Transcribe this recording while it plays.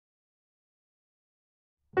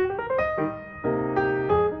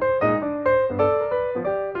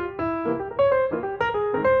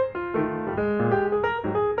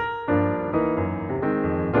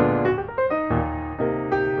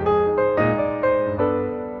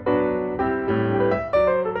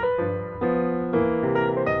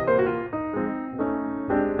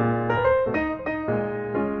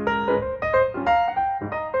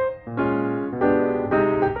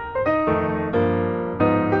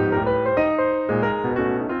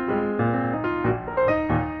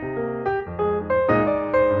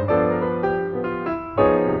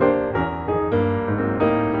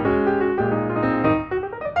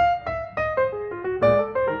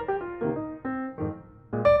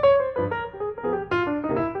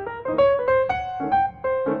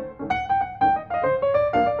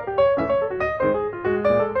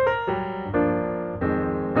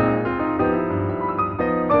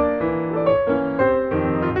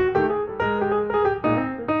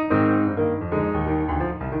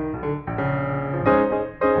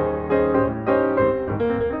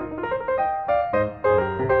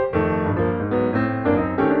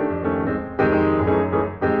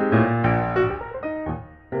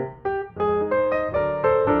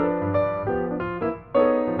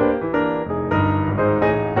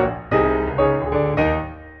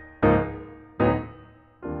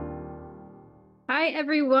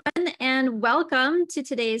everyone, and welcome to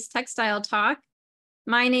today's Textile Talk.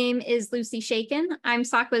 My name is Lucy Shaken. I'm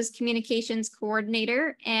SAQA's Communications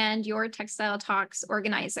Coordinator and your Textile Talks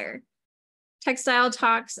organizer. Textile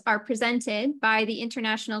Talks are presented by the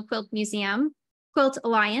International Quilt Museum, Quilt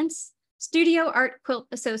Alliance, Studio Art Quilt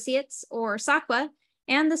Associates, or SAQA,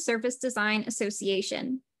 and the Surface Design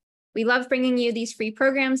Association. We love bringing you these free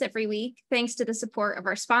programs every week, thanks to the support of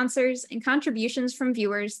our sponsors and contributions from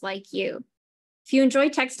viewers like you. If you enjoy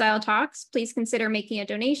Textile Talks, please consider making a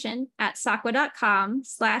donation at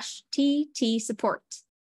SAQA.com/TT-support.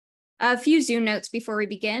 A few Zoom notes before we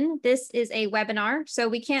begin. This is a webinar, so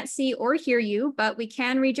we can't see or hear you, but we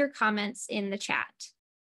can read your comments in the chat.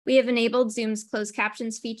 We have enabled Zoom's closed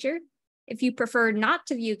captions feature. If you prefer not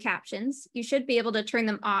to view captions, you should be able to turn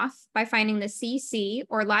them off by finding the CC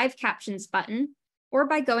or Live Captions button, or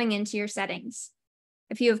by going into your settings.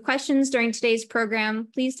 If you have questions during today's program,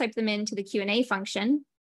 please type them into the Q&A function.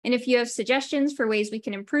 And if you have suggestions for ways we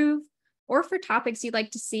can improve, or for topics you'd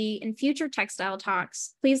like to see in future Textile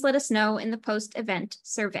Talks, please let us know in the post-event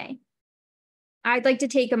survey. I'd like to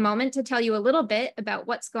take a moment to tell you a little bit about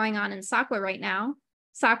what's going on in SAQA right now.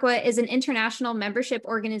 SAQA is an international membership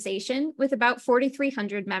organization with about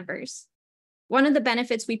 4,300 members. One of the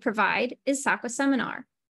benefits we provide is SAQA Seminar,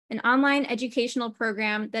 an online educational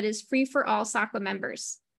program that is free for all SAQA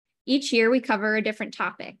members. Each year, we cover a different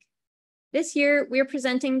topic. This year, we're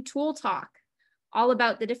presenting Tool Talk, all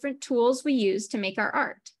about the different tools we use to make our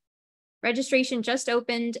art. Registration just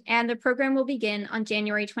opened, and the program will begin on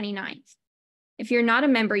January 29th. If you're not a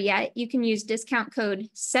member yet, you can use discount code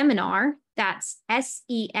SEMINAR, that's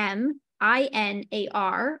SEMINAR,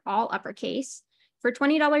 all uppercase, for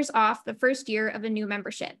 $20 off the first year of a new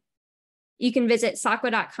membership. You can visit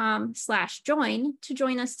SAQA.com/join to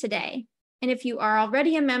join us today. And if you are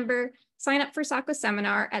already a member, sign up for SAQA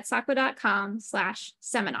Seminar at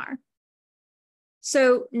SAQA.com/seminar.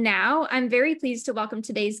 So now I'm very pleased to welcome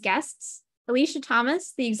today's guests, Alicia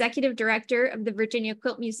Thomas, the Executive Director of the Virginia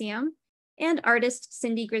Quilt Museum, and artist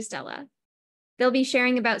Cindy Grisdela. They'll be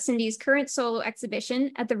sharing about Cindy's current solo exhibition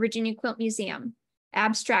at the Virginia Quilt Museum,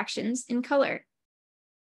 Abstractions in Color.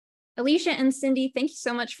 Alicia and Cindy, thank you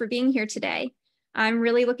so much for being here today. I'm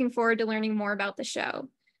really looking forward to learning more about the show.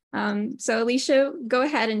 So Alicia, go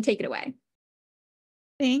ahead and take it away.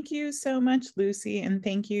 Thank you so much, Lucy, and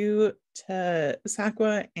thank you to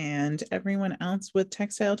SAQA and everyone else with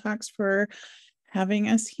Textile Talks for having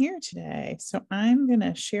us here today. So I'm going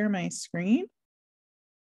to share my screen.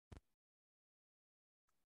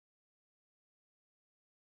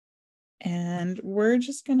 And we're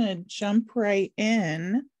just going to jump right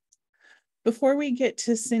in. Before we get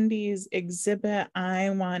to Cindy's exhibit, I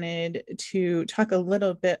wanted to talk a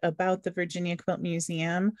little bit about the Virginia Quilt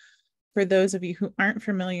Museum. For those of you who aren't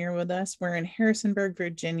familiar with us, we're in Harrisonburg,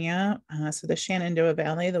 Virginia, so the Shenandoah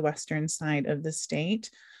Valley, the western side of the state.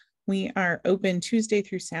 We are open Tuesday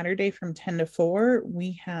through Saturday from 10 to 4.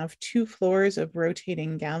 We have 2 floors of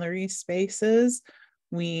rotating gallery spaces.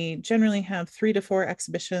 We generally have 3 to 4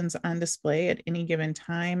 exhibitions on display at any given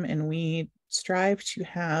time, and we strive to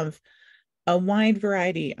have a wide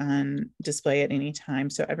variety on display at any time.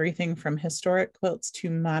 So everything from historic quilts to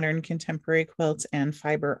modern contemporary quilts and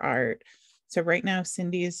fiber art. So right now,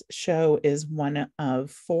 Cindy's show is one of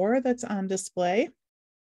 4 that's on display.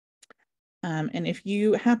 And if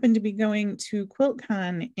you happen to be going to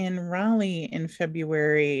QuiltCon in Raleigh in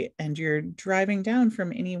February and you're driving down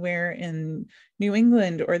from anywhere in New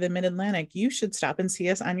England or the Mid-Atlantic, you should stop and see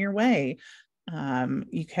us on your way.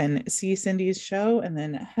 You can see Cindy's show and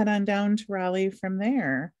then head on down to Raleigh from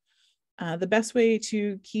there. The best way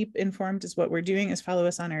to keep informed is what we're doing is follow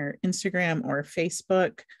us on our Instagram or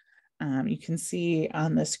Facebook. You can see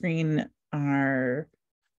on the screen our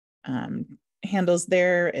handles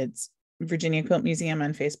there. It's Virginia Quilt Museum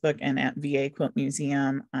on Facebook and at VA Quilt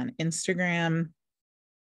Museum on Instagram.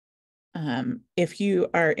 If you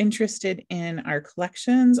are interested in our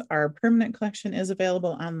collections, our permanent collection is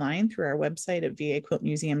available online through our website at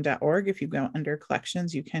vaquiltmuseum.org. If you go under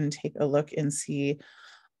collections, you can take a look and see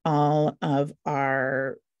all of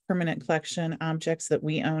our permanent collection objects that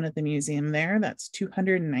we own at the museum there. That's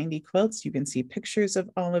 290 quilts. You can see pictures of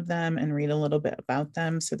all of them and read a little bit about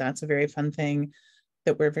them. So that's a very fun thing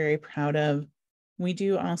that we're very proud of. We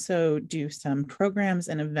do also do some programs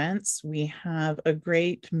and events. We have a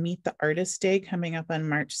great Meet the Artist Day coming up on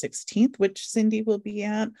March 16th, which Cindy will be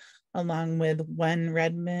at, along with Wen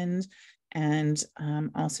Redmond and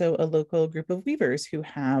also a local group of weavers who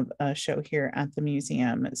have a show here at the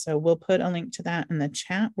museum. So we'll put a link to that in the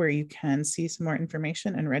chat where you can see some more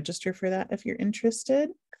information and register for that if you're interested.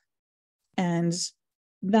 And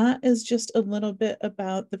that is just a little bit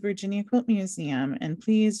about the Virginia Quilt Museum. And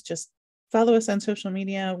please just follow us on social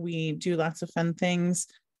media. We do lots of fun things,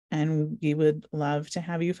 and we would love to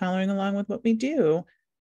have you following along with what we do.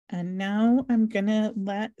 And now I'm gonna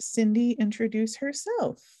let Cindy introduce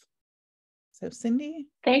herself. So Cindy.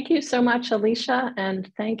 Thank you so much, Alicia,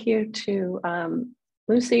 and thank you to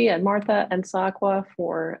Lucy and Martha and SAQA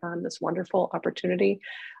for this wonderful opportunity.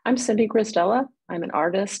 I'm Cindy Grisdela. I'm an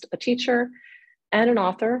artist, a teacher, and an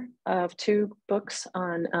author of 2 books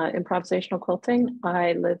on improvisational quilting.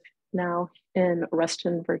 I live now in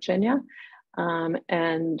Reston, Virginia,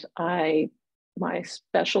 and my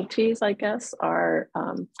specialties, I guess, are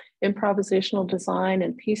improvisational design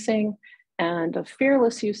and piecing, and a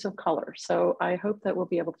fearless use of color. So I hope that we'll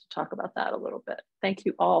be able to talk about that a little bit. Thank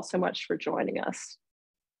you all so much for joining us.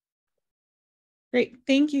 Great,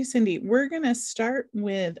 thank you, Cindy. We're gonna start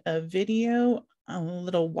with a video, a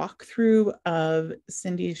little walkthrough of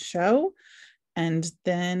Cindy's show. And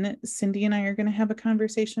then Cindy and I are gonna have a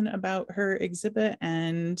conversation about her exhibit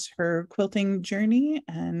and her quilting journey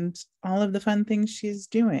and all of the fun things she's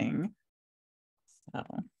doing. So.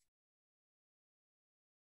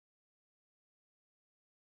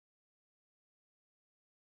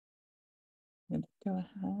 Let's go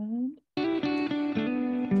ahead.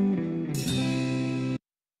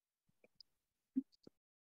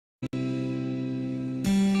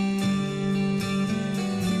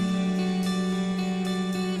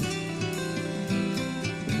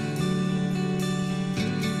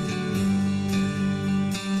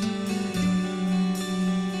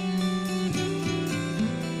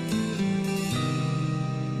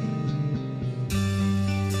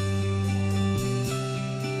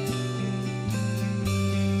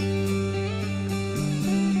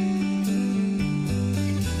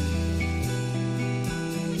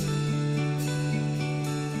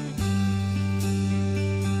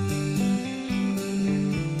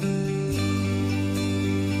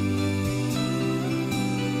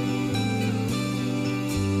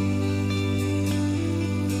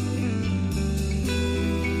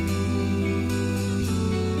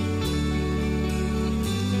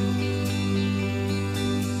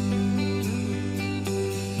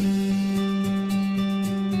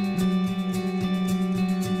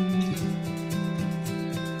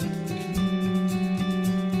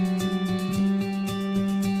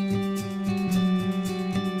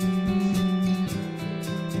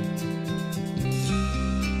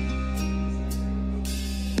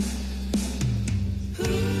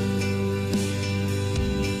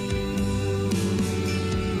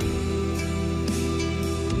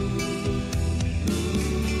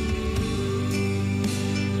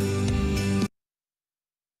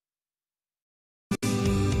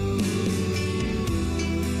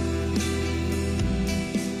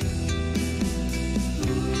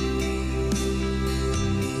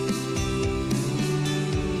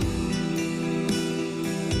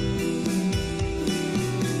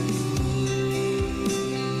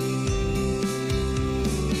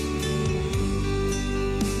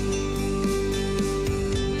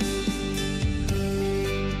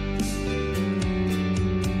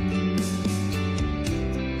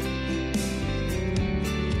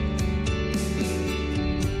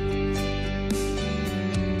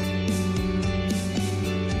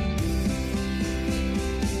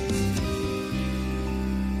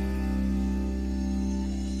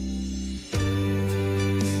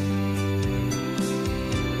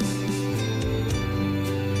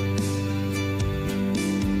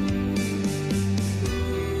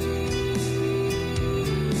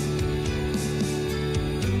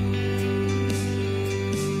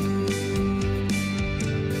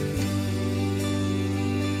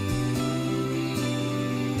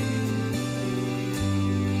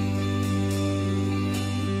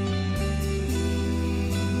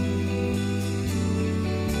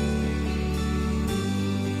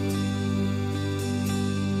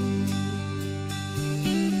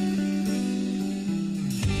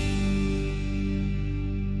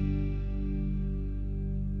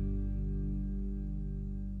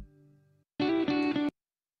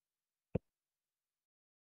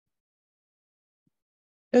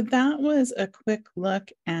 So that was a quick look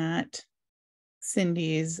at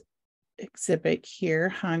Cindy's exhibit here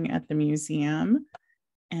hung at the museum.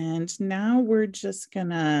 And now we're just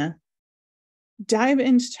gonna dive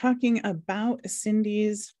into talking about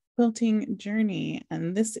Cindy's quilting journey.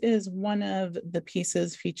 And this is one of the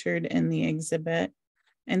pieces featured in the exhibit.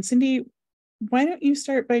 And Cindy, why don't you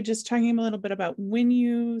start by just talking a little bit about when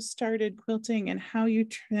you started quilting and how you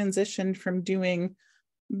transitioned from doing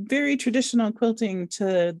very traditional quilting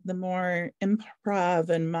to the more improv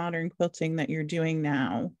and modern quilting that you're doing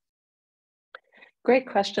now? Great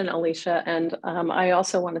question, Alicia. And I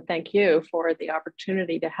also want to thank you for the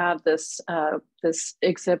opportunity to have this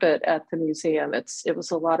exhibit at the museum. It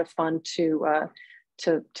was a lot of fun to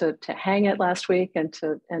hang it last week and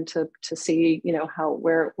to see, you know,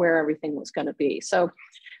 where everything was going to be. So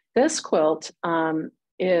this quilt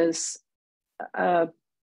is a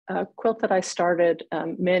quilt that I started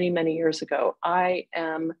many years ago. I've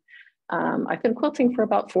been quilting for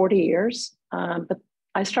about 40 years, but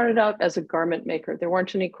I started out as a garment maker. There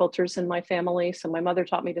weren't any quilters in my family, so my mother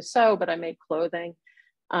taught me to sew, but I made clothing.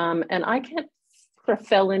 And I sort of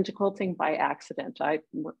fell into quilting by accident. I,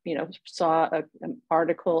 you know, saw an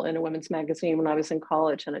article in a women's magazine when I was in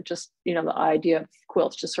college, and it just, you know, the idea of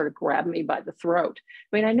quilts just sort of grabbed me by the throat.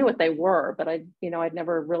 I mean, I knew what they were, but I'd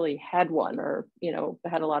never really had one or, you know,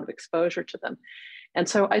 had a lot of exposure to them. And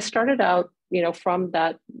so I started out, you know, from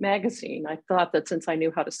that magazine. I thought that since I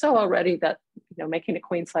knew how to sew already, that, you know, making a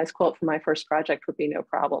queen size quilt for my first project would be no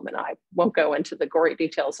problem. And I won't go into the gory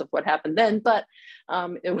details of what happened then, but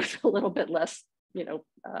it was a little bit less, you know,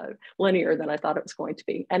 linear than I thought it was going to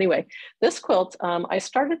be. Anyway, this quilt, I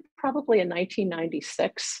started probably in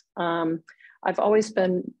 1996. I've always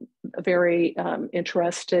been very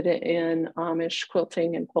interested in Amish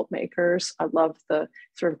quilting and quilt makers. I love the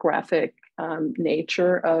sort of graphic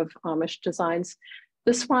nature of Amish designs.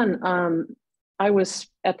 This one, I was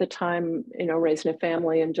at the time, you know, raising a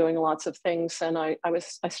family and doing lots of things, and I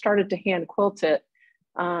started to hand quilt it,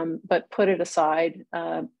 but put it aside.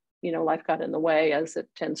 You know, life got in the way, as it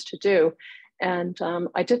tends to do. And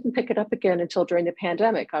I didn't pick it up again until during the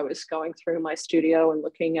pandemic. I was going through my studio and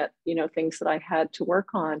looking at, you know, things that I had to work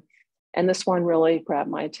on. And this one really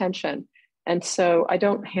grabbed my attention. And so I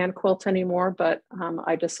don't hand quilt anymore, but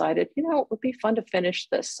I decided, you know, it would be fun to finish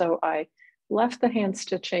this. So I left the hand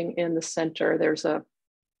stitching in the center. There's a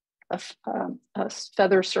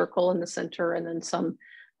feather circle in the center and then some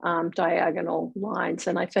diagonal lines.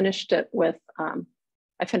 And I finished it with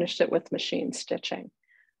machine stitching.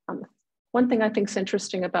 One thing I think is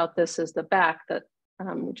interesting about this is the back that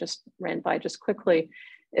we just ran by just quickly,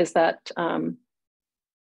 is that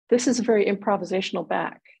this is a very improvisational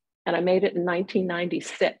back. And I made it in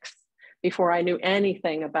 1996 before I knew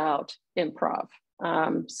anything about improv.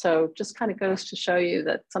 So just kind of goes to show you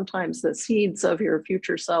that sometimes the seeds of your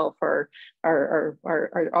future self are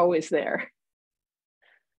always there.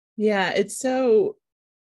 Yeah,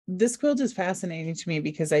 this quilt is fascinating to me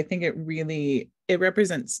because I think it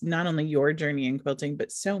represents not only your journey in quilting,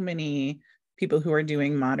 but so many people who are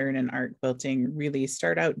doing modern and art quilting really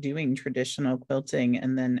start out doing traditional quilting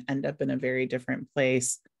and then end up in a very different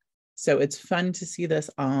place. So it's fun to see this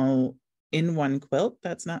all in one quilt.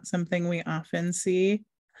 That's not something we often see.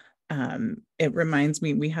 It reminds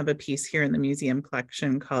me, we have a piece here in the museum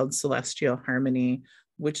collection called Celestial Harmony,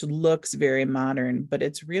 which looks very modern, but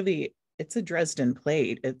it's a Dresden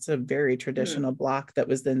plate. It's a very traditional block that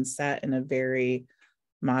was then set in a very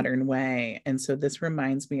modern way. And so this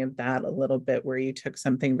reminds me of that a little bit, where you took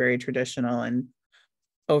something very traditional and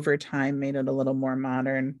over time made it a little more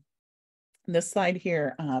modern. This slide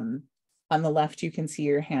here, on the left, you can see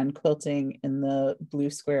your hand quilting in the blue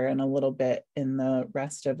square and a little bit in the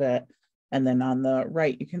rest of it. And then on the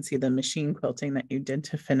right, you can see the machine quilting that you did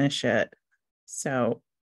to finish it. So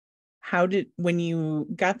when you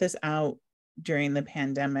got this out during the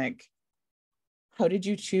pandemic, how did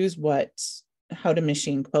you choose how to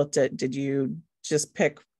machine quilt it? Did you just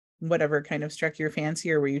pick whatever kind of struck your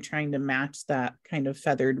fancy, or were you trying to match that kind of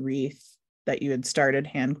feathered wreath that you had started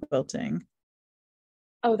hand quilting?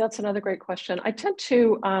 Oh, that's another great question. I tend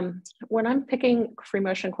to, when I'm picking free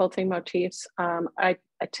motion quilting motifs, I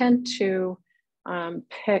tend to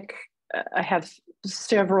pick, I have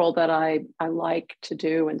several that I like to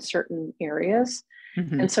do in certain areas.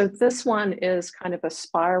 Mm-hmm. And so this one is kind of a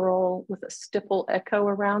spiral with a stipple echo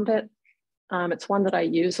around it. It's one that I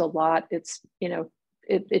use a lot. It's, you know,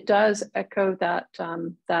 it does echo that,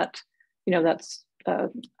 you know, that's a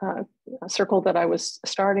circle that I was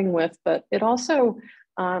starting with, but it also,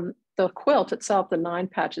 the quilt itself, the 9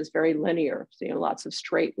 patch, is very linear, so, you know, lots of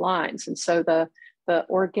straight lines. And so the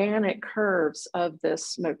organic curves of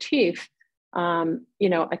this motif, you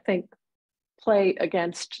know, I think play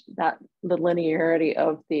against the linearity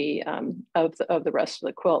of the rest of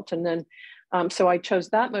the quilt. And then, so I chose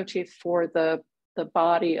that motif for the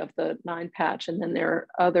body of the 9 patch. And then there are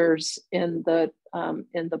others in the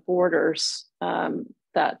borders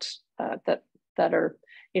that are,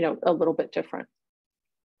 you know, a little bit different.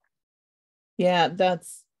 Yeah,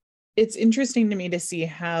 it's interesting to me to see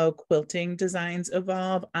how quilting designs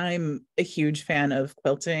evolve. I'm a huge fan of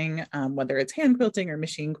quilting, whether it's hand quilting or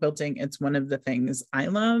machine quilting. It's one of the things I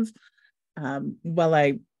love. While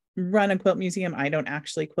I run a quilt museum, I don't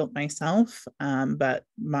actually quilt myself, but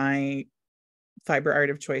my fiber art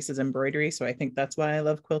of choice is embroidery. So I think that's why I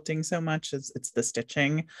love quilting so much, is it's the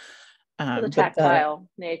stitching. The tactile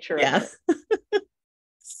nature of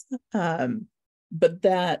it. But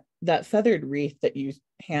that feathered wreath that you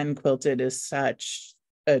hand quilted is such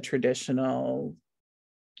a traditional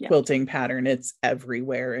quilting pattern. It's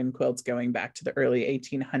everywhere in quilts going back to the early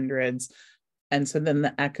 1800s. And so then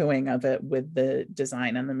the echoing of it with the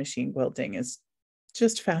design on the machine quilting is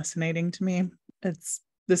just fascinating to me.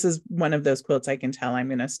 This is one of those quilts I can tell I'm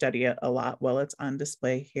going to study it a lot while it's on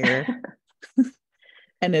display here.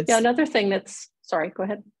 And it's another thing that's, sorry, go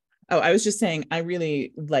ahead. Oh, I was just saying, I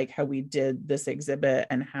really like how we did this exhibit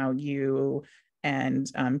and how you and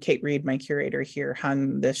Kate Reed, my curator here,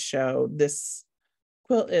 hung this show. This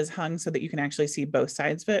quilt is hung so that you can actually see both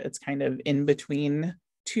sides of it. It's kind of in between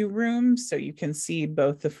two rooms, so you can see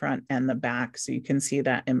both the front and the back. So you can see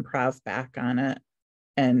that improv back on it.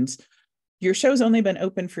 And your show's only been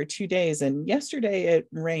open for 2 days, and yesterday it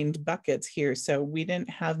rained buckets here, so we didn't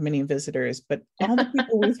have many visitors, but all the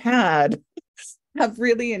people we've had have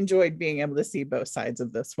really enjoyed being able to see both sides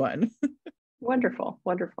of this one. Wonderful,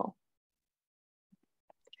 wonderful.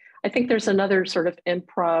 I think there's another sort of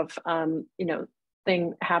improv,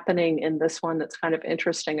 thing happening in this one that's kind of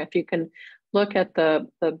interesting. If you can look at the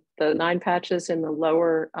 9 patches in the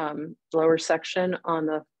lower section on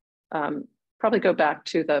the, probably go back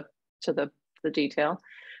to the detail.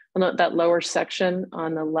 On that lower section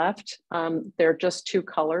on the left, they're just 2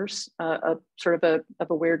 colors, sort of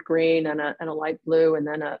a weird green and a light blue, and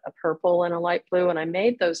then a purple and a light blue. And I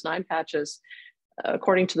made those 9 patches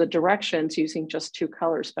according to the directions using just 2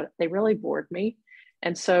 colors, but they really bored me.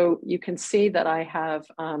 And so you can see that I have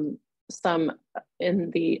some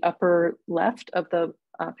in the upper left of the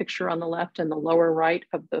picture on the left and the lower right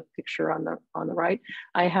of the picture on the right.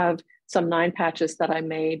 I have some 9 patches that I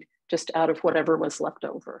made just out of whatever was left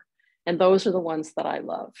over. And those are the ones that I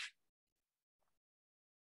love.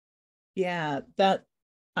 Yeah,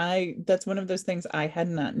 that's one of those things I had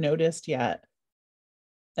not noticed yet.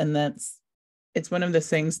 And it's one of the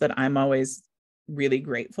things that I'm always really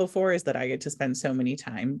grateful for, is that I get to spend so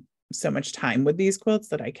much time with these quilts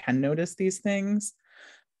that I can notice these things.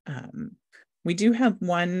 We do have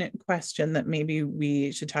one question that maybe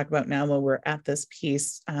we should talk about now while we're at this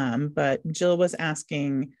piece. But Jill was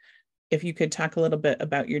asking if you could talk a little bit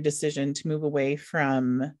about your decision to move away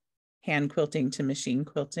from hand quilting to machine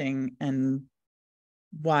quilting and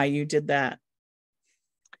why you did that.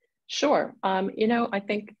 Sure. I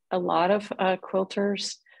think a lot of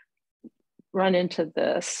quilters run into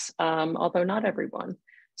this, although not everyone.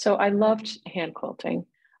 So I loved hand quilting,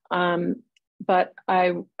 but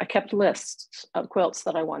I kept lists of quilts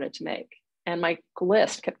that I wanted to make. And my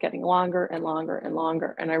list kept getting longer and longer and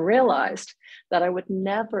longer. And I realized that I would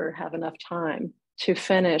never have enough time to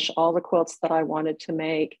finish all the quilts that I wanted to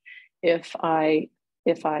make if I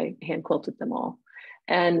hand quilted them all.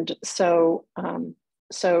 And so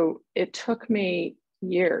it took me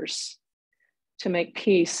years to make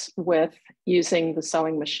peace with using the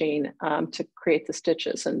sewing machine to create the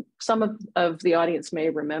stitches. And some of the audience may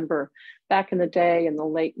remember back in the day in the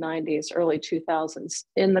late 90s, early 2000s,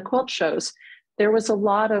 in the quilt shows, there was a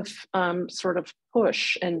lot of sort of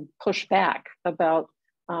push back about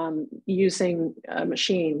using a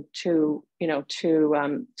machine to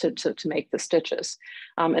make the stitches.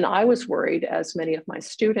 And I was worried, as many of my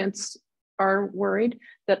students are worried,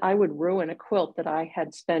 that I would ruin a quilt that I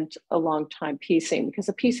had spent a long time piecing, because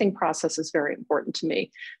the piecing process is very important to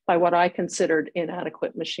me by what I considered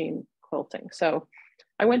inadequate machine quilting. So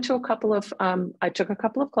I went to I took a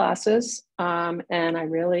couple of classes, and I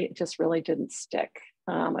really didn't stick.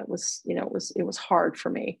 It was hard for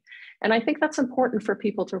me. And I think that's important for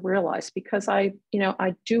people to realize, because I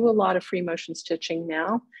do a lot of free motion stitching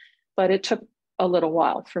now, but it took a little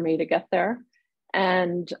while for me to get there.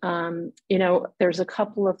 And, there's a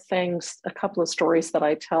couple of stories that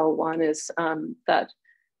I tell. One is that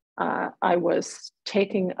I was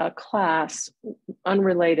taking a class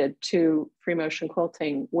unrelated to free motion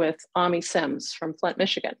quilting with Ami Sims from Flint,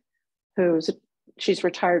 Michigan, she's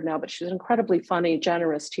retired now, but she's an incredibly funny,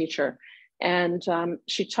 generous teacher. And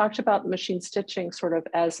she talked about machine stitching sort of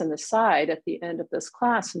as an aside at the end of this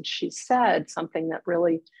class. And she said something that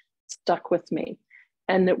really stuck with me.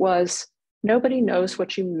 And it was, nobody knows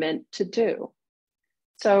what you meant to do.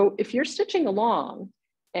 So if you're stitching along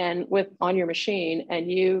and on your machine, and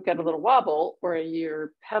you get a little wobble or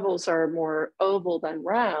your pebbles are more oval than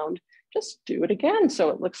round, just do it again so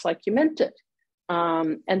it looks like you meant it.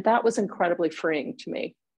 And that was incredibly freeing to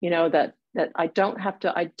me, that I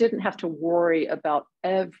didn't have to worry about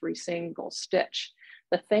every single stitch.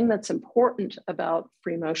 The thing that's important about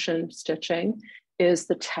free motion stitching is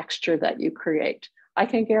the texture that you create. I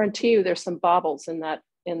can guarantee you there's some bobbles in that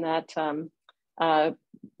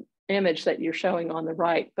image that you're showing on the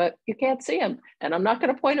right, but you can't see them, and I'm not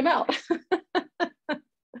going to point them out.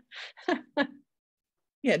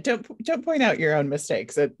 Yeah, don't point out your own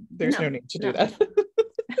mistakes. There's no need to do that.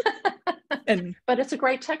 But it's a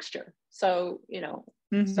great texture, so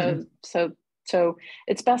so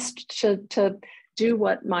it's best to do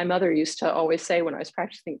what my mother used to always say when I was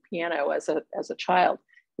practicing piano as a child.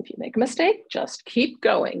 If you make a mistake, just keep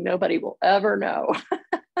going. Nobody will ever know.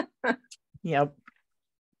 Yep.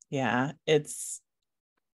 Yeah, it's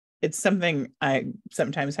something I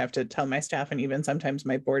sometimes have to tell my staff, and even sometimes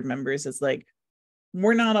my board members, is like,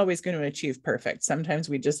 we're not always going to achieve perfect. Sometimes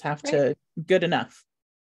we just have to good enough.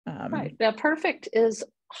 Right. Now, perfect is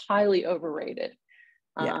highly overrated.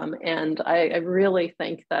 Yeah. And I really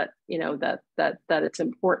think that, that it's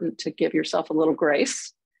important to give yourself a little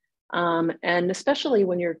grace. And especially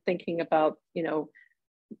when you're thinking about,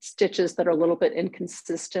 stitches that are a little bit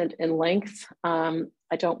inconsistent in length.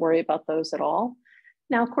 I don't worry about those at all.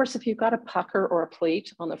 Now, of course, if you've got a pucker or a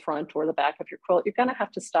pleat on the front or the back of your quilt, you're going to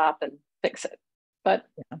have to stop and fix it. But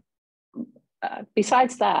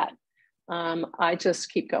besides that, I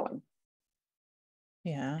just keep going.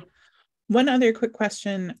 Yeah. One other quick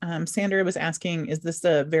question. Sandra was asking, is this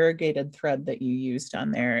a variegated thread that you used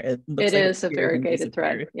on there? It is a variegated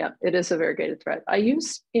thread. Yeah, it is a variegated thread. I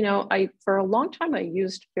used, for a long time, I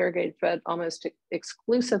used variegated thread almost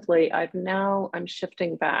exclusively. I'm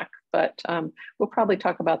shifting back, but we'll probably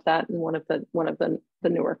talk about that in one of the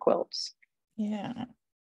newer quilts. Yeah.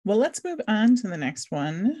 Well, let's move on to the next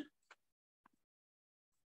one.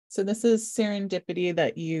 So this is Serendipity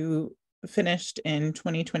that you finished in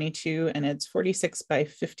 2022, and it's 46 by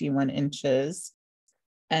 51 inches.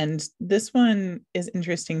 And this one is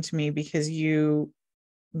interesting to me because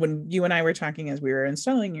when you and I were talking as we were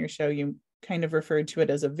installing your show, you kind of referred to it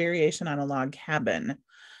as a variation on a log cabin.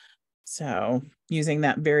 So using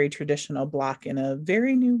that very traditional block in a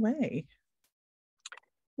very new way.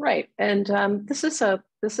 Right. And this is a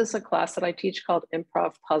class that I teach called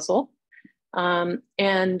Improv Puzzle.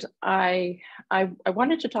 And I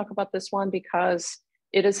wanted to talk about this one because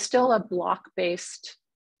it is still a block-based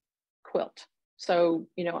quilt. So,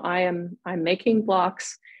 I'm making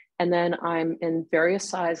blocks, and then I'm in various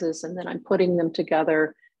sizes, and then I'm putting them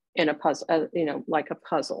together in a puzzle, like a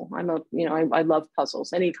puzzle. I love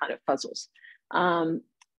puzzles, any kind of puzzles.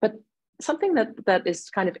 But something that is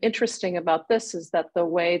kind of interesting about this is that the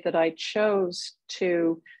way that I chose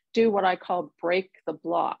to do what I call break the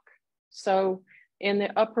block. So in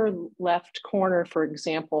the upper left corner, for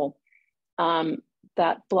example,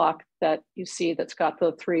 that block that you see that's got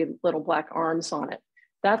the 3 little black arms on it,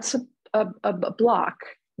 that's a block,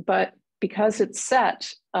 but because it's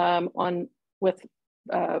set with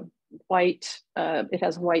white, it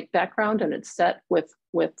has white background and it's set with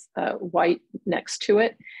white next to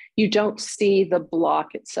it, you don't see the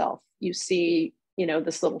block itself. You see,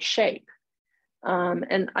 this little shape.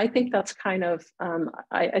 And I think that's kind of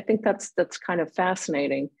I think that's kind of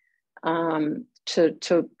fascinating to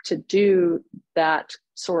do that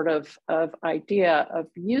sort of idea of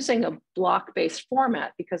using a block-based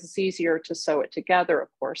format, because it's easier to sew it together, of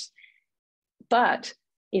course, but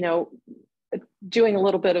doing a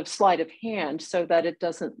little bit of sleight of hand so that it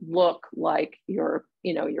doesn't look like you're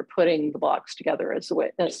putting the blocks together as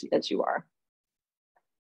you are.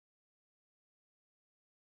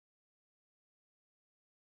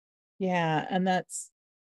 Yeah, and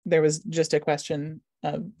there was just a question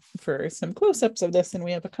for some close-ups of this, and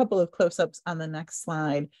we have a couple of close-ups on the next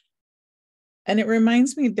slide. And it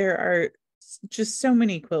reminds me there are just so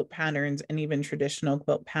many quilt patterns, and even traditional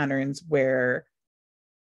quilt patterns, where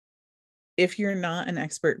if you're not an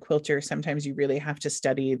expert quilter, sometimes you really have to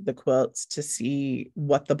study the quilts to see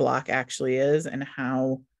what the block actually is and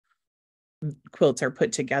how quilts are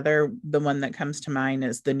put together. The one that comes to mind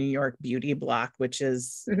is the New York Beauty block, which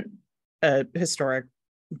is a historic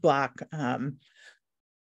block.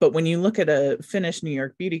 But when you look at a finished New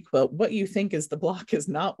York Beauty quilt, what you think is the block is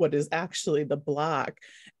not what is actually the block.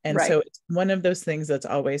 And right. So it's one of those things that's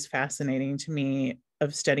always fascinating to me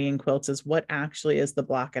of studying quilts, is what actually is the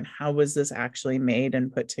block and how was this actually made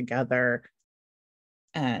and put together.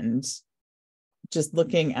 And just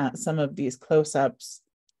looking at some of these close-ups,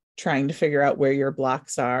 trying to figure out where your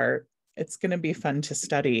blocks are. It's going to be fun to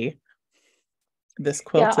study this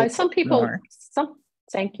quilt. Yeah,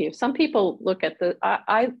 thank you. Some people look at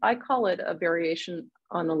I call it a variation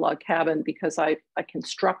on a log cabin because I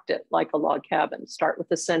construct it like a log cabin, start with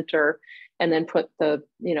the center and then put the,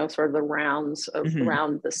 sort of the rounds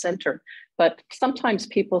around the center. But sometimes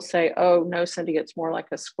people say, oh no, Cindy, it's more like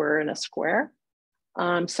a square and a square.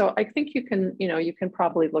 So I think you can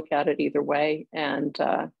probably look at it either way and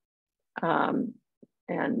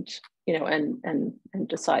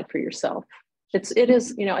decide for yourself. It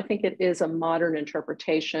is, I think it is a modern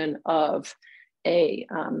interpretation of a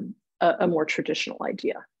more traditional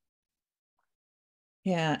idea.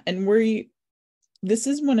 Yeah, and this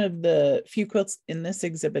is one of the few quilts in this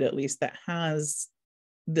exhibit, at least, that has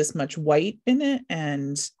this much white in it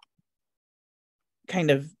and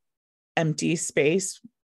kind of empty space.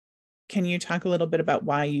 Can you talk a little bit about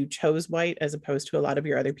why you chose white as opposed to a lot of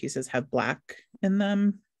your other pieces have black in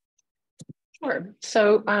them? Sure.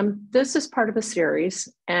 So this is part of a series,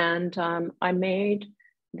 and I made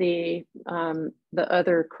the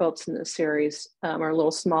other quilts in the series are a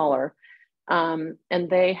little smaller, and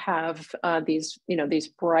they have these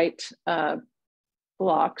bright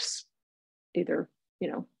blocks, either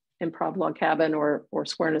improv log cabin or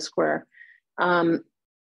square and a square,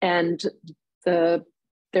 and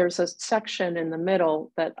there's a section in the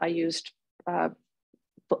middle that I used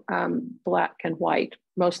black and white,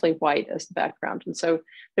 mostly white as the background. And so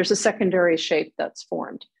there's a secondary shape that's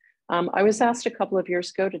formed. I was asked a couple of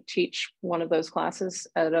years ago to teach one of those classes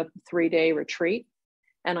at a 3-day retreat.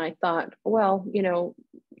 And I thought, well,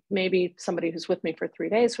 maybe somebody who's with me for 3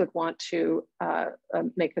 days would want to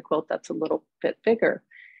make a quilt that's a little bit bigger.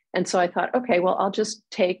 And so I thought, okay, well, I'll just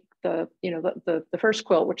take the first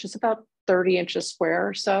quilt, which is about 30 inches square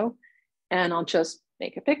or so, and I'll just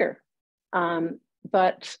make it bigger.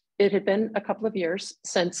 But it had been a couple of years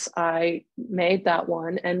since I made that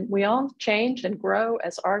one, and we all change and grow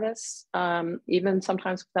as artists, even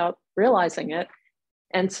sometimes without realizing it.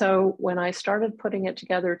 And so when I started putting it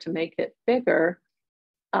together to make it bigger,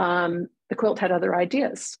 the quilt had other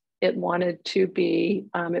ideas. It wanted to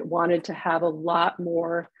have a lot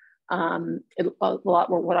more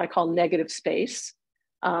what I call negative space.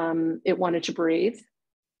 It wanted to breathe.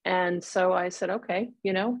 And so I said, okay,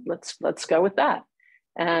 let's go with that.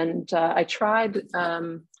 And I tried,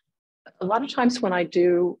 a lot of times when I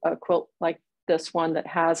do a quilt like this one that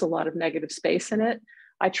has a lot of negative space in it,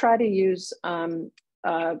 I try to use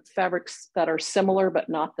fabrics that are similar but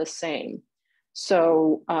not the same.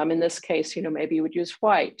 So in this case, maybe you would use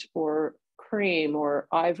white or cream or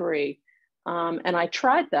ivory. And I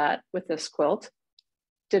tried that with this quilt,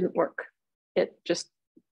 didn't work. It just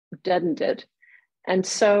deadened it. And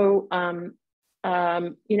so,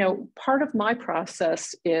 part of my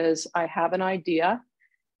process is I have an idea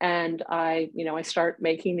and I start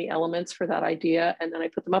making the elements for that idea, and then I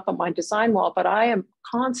put them up on my design wall, but I am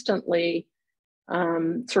constantly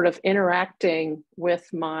sort of interacting with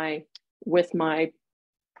my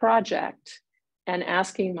project and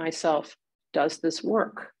asking myself, does this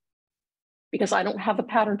work? Because I don't have a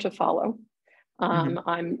pattern to follow.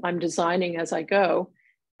 I'm designing as I go,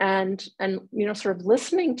 and sort of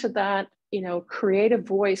listening to that creative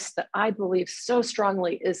voice that I believe so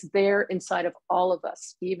strongly is there inside of all of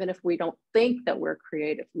us, even if we don't think that we're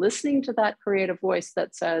creative. Listening to that creative voice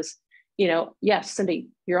that says, yes, Cindy,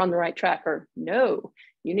 you're on the right track, or no,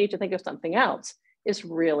 you need to think of something else, is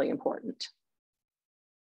really important.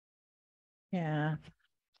 Yeah.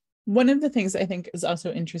 One of the things I think is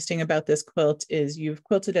also interesting about this quilt is you've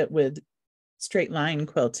quilted it with straight line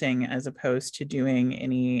quilting as opposed to doing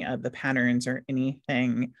any of the patterns or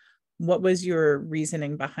anything. What was your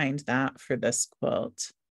reasoning behind that for this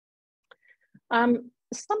quilt? Some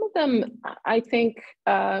of them, I think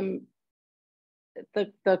the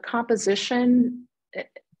composition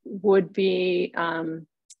would be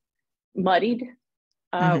muddied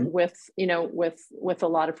with a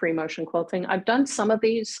lot of free motion quilting. I've done some of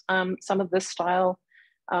these, some of this style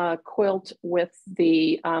quilt with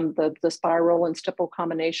the spiral and stipple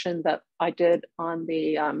combination that I did on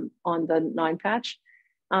the 9 patch.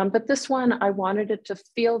 But this one, I wanted it to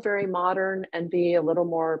feel very modern and be a little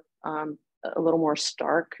more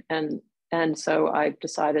stark, and so I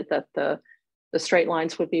decided that the straight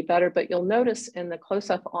lines would be better. But you'll notice in the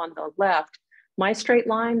close-up on the left, my straight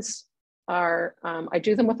lines are, I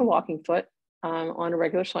do them with a walking foot on a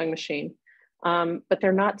regular sewing machine, but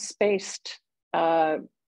they're not spaced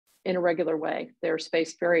in a regular way. They're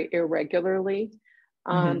spaced very irregularly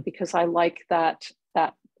because I like that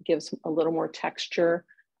gives a little more texture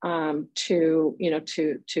to,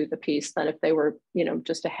 to the piece than if they were,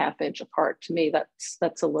 just a ½ inch apart. To me,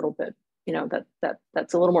 that's a little bit,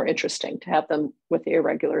 that's a little more interesting to have them with the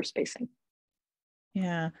irregular spacing.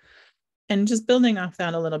 Yeah. And just building off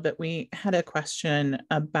that a little bit, we had a question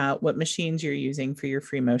about what machines you're using for your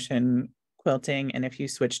free motion quilting and if you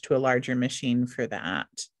switched to a larger machine for that.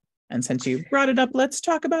 And since you brought it up, let's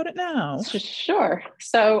talk about it now. Sure.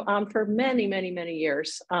 So for many, many, many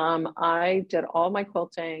years, I did all my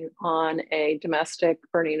quilting on a domestic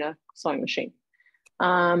Bernina sewing machine.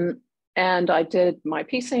 And I did my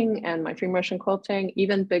piecing and my free motion quilting,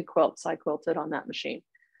 even big quilts I quilted on that machine.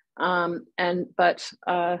 But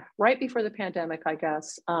right before the pandemic, I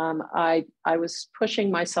guess, I was pushing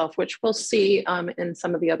myself, which we'll see in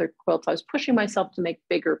some of the other quilts, I was pushing myself to make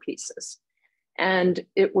bigger pieces. And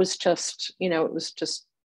it was just,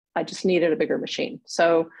 I just needed a bigger machine.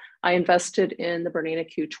 So I invested in the Bernina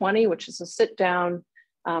Q20, which is a sit-down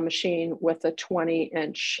machine with a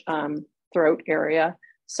 20-inch throat area.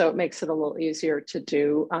 So it makes it a little easier to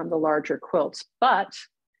do the larger quilts. But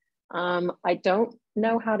I don't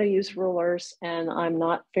know how to use rulers, and I'm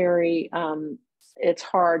not very, it's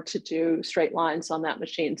hard to do straight lines on that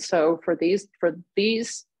machine. So for these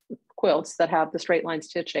quilts that have the straight line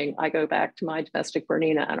stitching, I go back to my domestic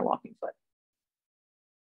Bernina and a walking foot.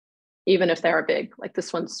 Even if they're big, like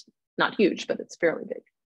this one's not huge, but it's fairly big.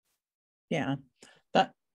 Yeah,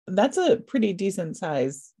 that's a pretty decent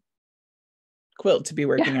size quilt to be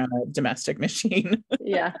working on a domestic machine.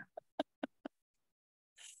 Yeah.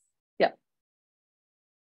 Yeah.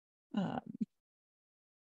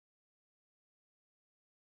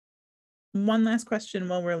 One last question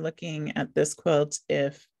while we're looking at this quilt.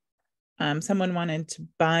 If someone wanted to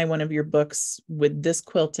buy one of your books with this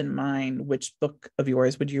quilt in mind, which book of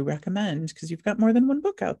yours would you recommend? Because you've got more than one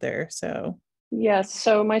book out there. So yes.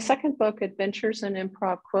 So my second book, Adventures in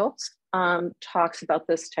Improv Quilts, talks about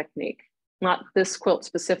this technique. Not this quilt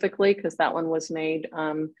specifically, because that one was made,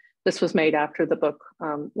 this was made after the book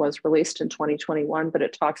was released in 2021, but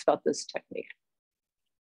it talks about this technique.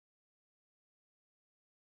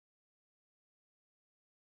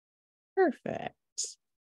 perfect.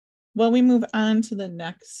 Well, we move on to the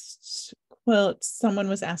next quilt. Someone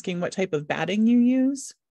was asking what type of batting you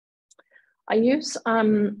use. I use,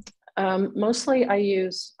 mostly I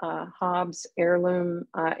use Hobbs Heirloom,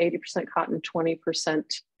 80% cotton, 20%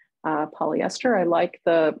 polyester. I like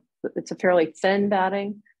it's a fairly thin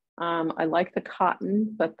batting. I like the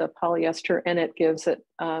cotton, but the polyester in it gives it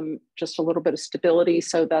just a little bit of stability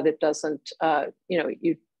so that it doesn't,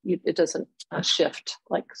 it doesn't shift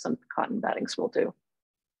like some cotton battings will do.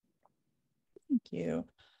 Thank you.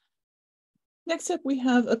 Next up, we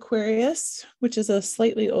have Aquarius, which is a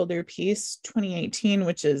slightly older piece, 2018,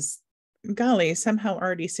 which is, golly, somehow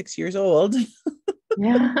already 6 years old.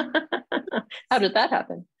 Yeah. How did that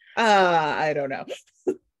happen? I don't know.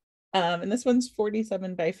 And this one's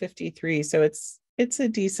 47 by 53, so it's a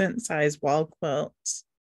decent size wall quilt.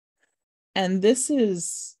 And this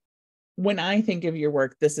is, when I think of your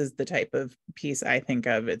work, this is the type of piece I think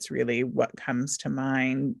of. It's really what comes to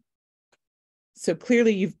mind. So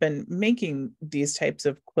clearly you've been making these types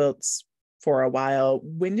of quilts for a while.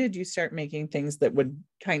 When did you start making things that would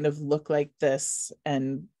kind of look like this,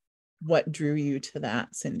 and what drew you to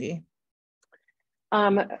that, Cindy?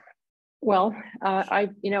 Well, I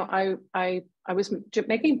was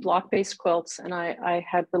making block-based quilts, and I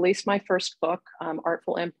had released my first book,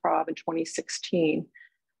 Artful Improv, in 2016.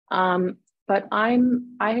 But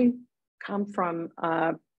I come from,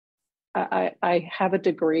 I have a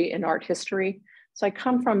degree in art history. So I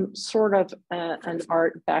come from sort of an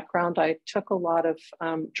art background. I took a lot of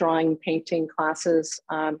drawing, painting classes.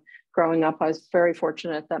 Growing up, I was very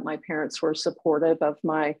fortunate that my parents were supportive of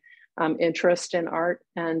my interest in art,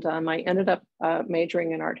 and I ended up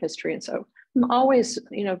majoring in art history. And so I'm always,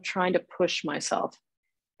 trying to push myself.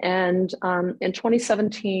 And in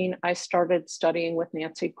 2017, I started studying with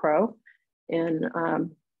Nancy Crow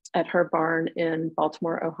at her barn in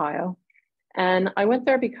Baltimore, Ohio. And I went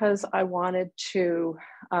there because I wanted to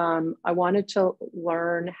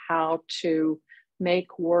learn how to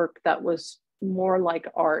make work that was more like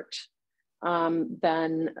art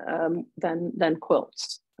than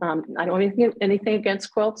quilts. I don't have anything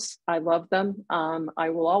against quilts. I love them. I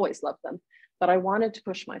will always love them, but I wanted to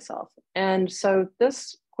push myself. And so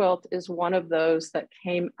this quilt is one of those that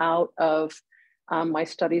came out of my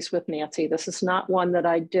studies with Nancy. This is not one that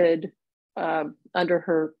I did under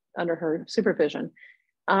her supervision.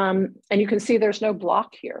 And you can see there's no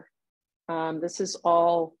block here. This is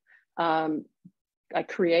all, I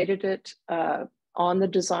created it on the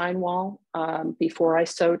design wall before I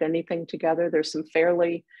sewed anything together. There's some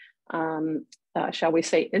fairly, shall we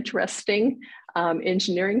say, interesting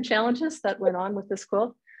engineering challenges that went on with this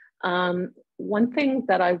quilt. One thing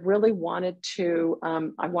that I really wanted to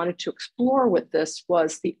explore with this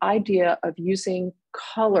was the idea of using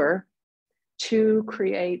color to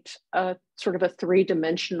create a sort of a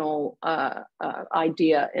three-dimensional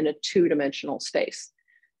idea in a two-dimensional space.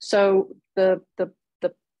 So the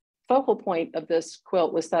focal point of this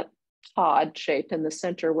quilt was that pod shape in the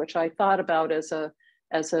center, which I thought about as a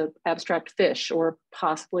abstract fish or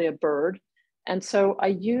possibly a bird. And so I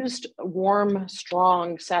used warm,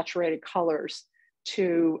 strong, saturated colors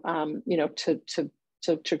to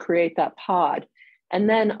create that pod. And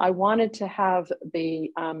then I wanted to have the,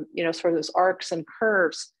 sort of those arcs and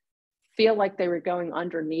curves feel like they were going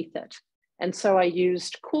underneath it. And so I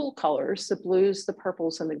used cool colors, the blues, the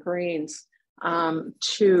purples, and the greens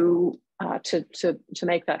to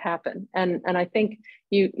make that happen. And I think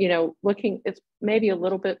looking, it's maybe a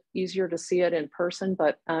little bit easier to see it in person,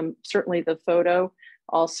 but certainly the photo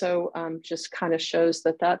also just kind of shows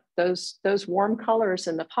that those warm colors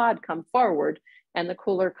in the pod come forward and the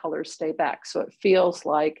cooler colors stay back. So it feels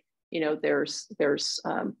like, there's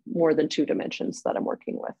more than two dimensions that I'm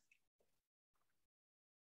working with.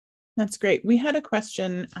 That's great. We had a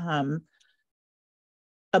question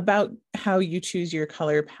about how you choose your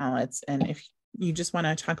color palettes, and if you just want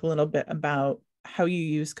to talk a little bit about how you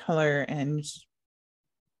use color and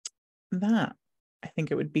that, I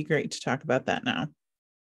think it would be great to talk about that now.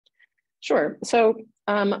 Sure. So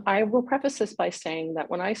I will preface this by saying that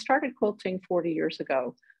when I started quilting 40 years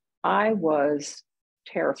ago, I was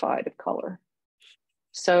terrified of color.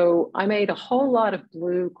 So I made a whole lot of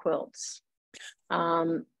blue quilts.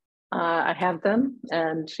 I have them,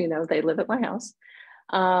 and they live at my house.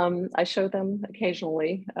 I show them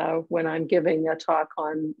occasionally when I'm giving a talk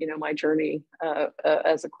on my journey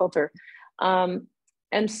as a quilter.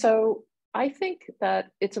 And so I think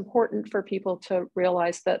that it's important for people to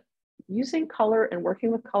realize that using color and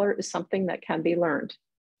working with color is something that can be learned.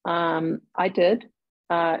 I did.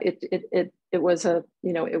 It's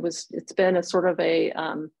been a sort of a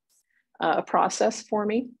process for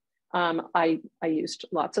me. I used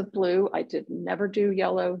lots of blue. I never do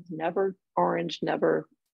yellow, never orange, never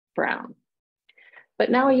brown. But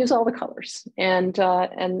now I use all the colors, and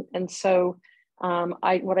so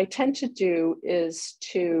what I tend to do is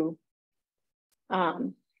to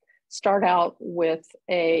start out with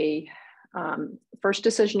a first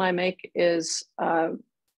decision I make is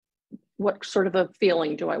what sort of a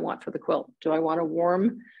feeling do I want for the quilt? Do I want a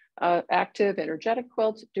warm, active, energetic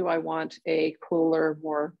quilt? Do I want a cooler,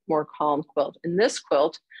 more calm quilt? In this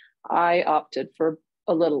quilt, I opted for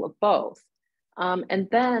a little of both. And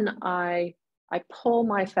then I pull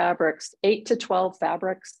my fabrics, 8 to 12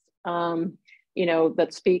 fabrics, that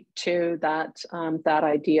speak to that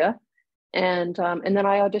idea, and then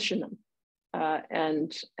I audition them.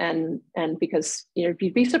 And because you'd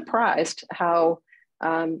be surprised how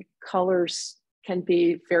colors can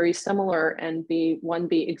be very similar and one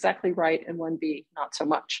be exactly right and one be not so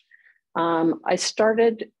much. I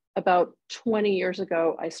started about 20 years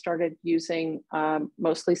ago. I started using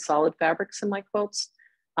mostly solid fabrics in my quilts,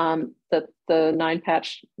 the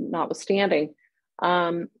 9-patch notwithstanding,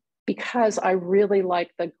 because I really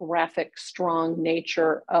like the graphic, strong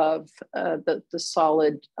nature of the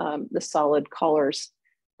solid colors.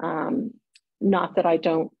 Not that I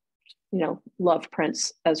don't, love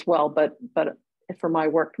prints as well, but for my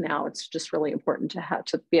work now, it's just really important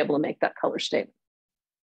to be able to make that color statement.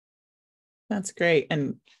 That's great.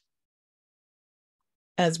 And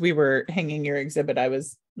as we were hanging your exhibit, I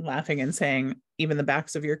was laughing and saying, even the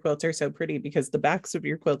backs of your quilts are so pretty, because the backs of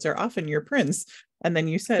your quilts are often your prints. And then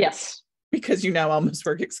you said, yes, because you now almost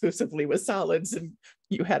work exclusively with solids and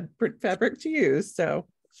you had print fabric to use. So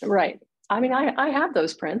right. I mean, I have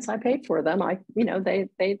those prints. I paid for them. They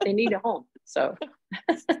need a home. So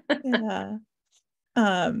yeah.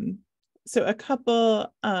 So a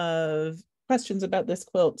couple of questions about this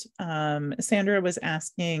quilt. Sandra was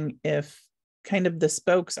asking if kind of the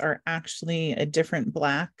spokes are actually a different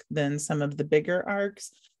black than some of the bigger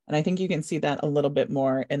arcs. And I think you can see that a little bit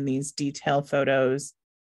more in these detail photos.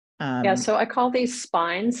 Yeah, so I call these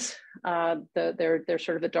spines. They're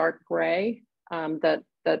sort of a dark gray that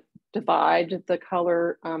divide the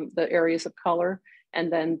color, the areas of color, and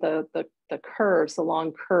then the curves, the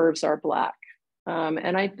long curves, are black.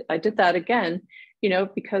 And I did that again,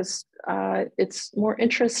 because it's more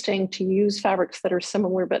interesting to use fabrics that are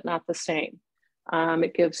similar but not the same.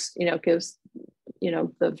 It gives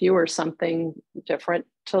the viewer something different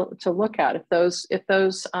to look at. If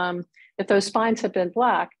those If those spines had been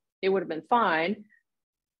black, it would have been fine,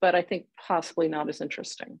 but I think possibly not as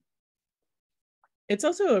interesting. It's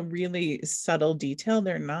also a really subtle detail.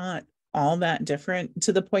 They're not all that different,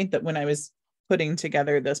 to the point that when I was putting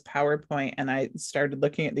together this PowerPoint and I started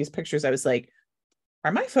looking at these pictures, I was like,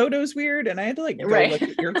 are my photos weird? And I had to like go look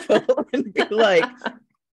at your quilt and be like,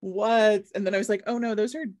 what? And then I was like, oh no,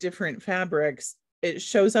 those are different fabrics. It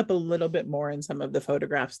shows up a little bit more in some of the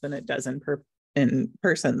photographs than it does in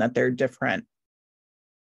person, that they're different.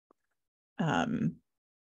 Kind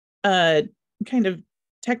of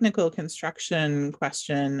technical construction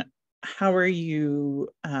question. How are you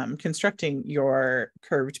constructing your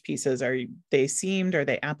curved pieces? Are they seamed? Are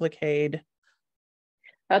they appliqued?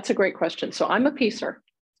 That's a great question. So I'm a piecer.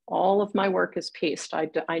 All of my work is pieced.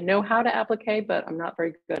 I know how to applique, but I'm not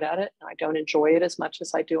very good at it. I don't enjoy it as much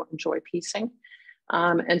as I do enjoy piecing.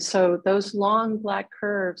 And so those long black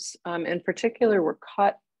curves in particular were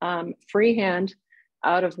cut freehand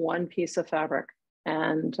out of one piece of fabric.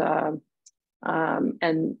 And the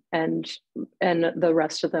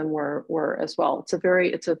rest of them were as well.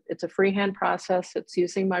 It's a freehand process. It's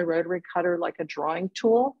using my rotary cutter like a drawing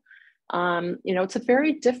tool. It's a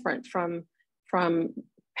very different from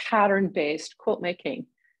pattern-based quilt making,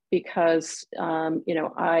 because I'm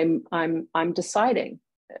deciding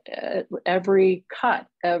every cut,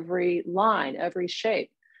 every line, every shape.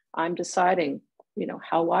 I'm deciding,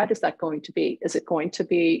 how wide is that going to be? Is it going to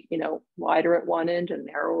be, wider at one end and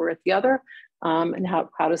narrower at the other? And how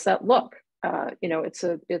does that look? It's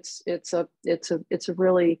a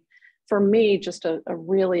really, for me, just a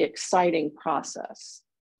really exciting process.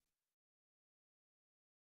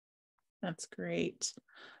 That's great.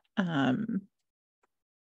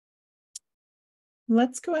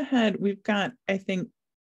 Let's go ahead. We've got, I think,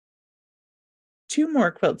 2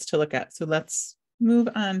 more quilts to look at. So let's move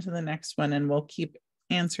on to the next one and we'll keep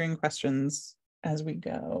answering questions as we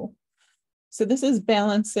go. So this is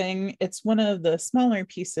balancing. It's one of the smaller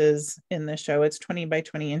pieces in the show. It's 20 by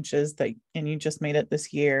 20 inches and you just made it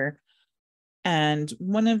this year. And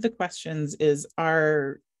one of the questions is,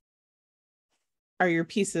 are your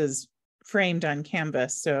pieces framed on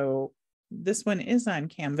canvas? So this one is on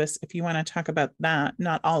canvas. If you want to talk about that,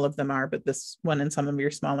 not all of them are, but this one and some of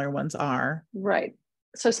your smaller ones are. Right.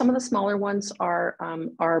 So some of the smaller ones are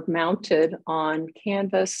mounted on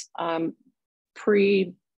canvas,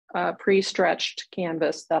 pre-stretched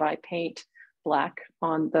canvas that I paint black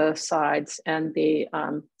on the sides and the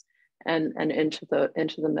and into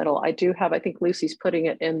the middle. I do have, I think Lucy's putting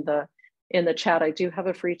it in the chat, I do have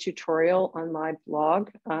a free tutorial on my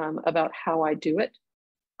blog about how I do it.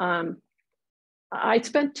 I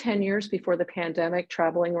spent 10 years before the pandemic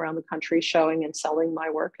traveling around the country showing and selling my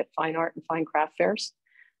work at fine art and fine craft fairs.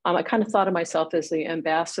 I kind of thought of myself as the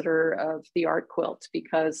ambassador of the art quilt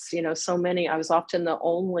because, so many, I was often the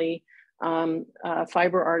only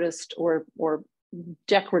fiber artist or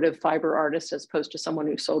decorative fiber artist as opposed to someone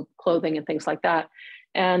who sold clothing and things like that.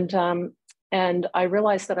 And I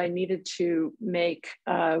realized that I needed to make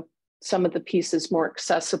some of the pieces more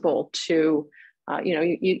accessible to,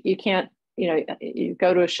 you can't, you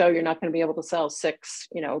go to a show, you're not going to be able to sell 6,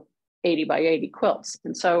 80 by 80 quilts.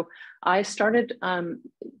 And so I started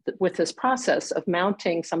with this process of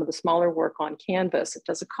mounting some of the smaller work on canvas. It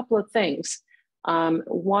does a couple of things.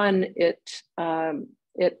 One, it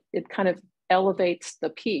kind of elevates the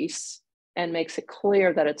piece and makes it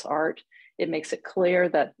clear that it's art. It makes it clear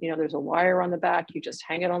that, there's a wire on the back, you just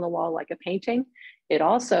hang it on the wall like a painting. It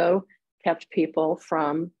also kept people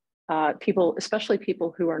from, especially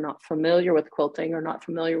people who are not familiar with quilting or not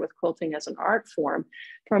familiar with quilting as an art form,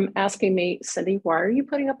 from asking me, Cindy, why are you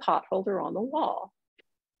putting a pot holder on the wall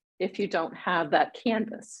if you don't have that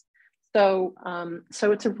canvas? So,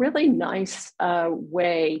 so it's a really nice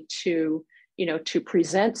way to, to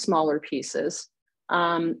present smaller pieces.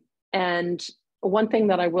 And one thing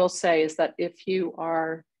that I will say is that if you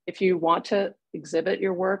want to exhibit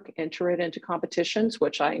your work, enter it into competitions,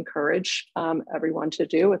 which I encourage everyone to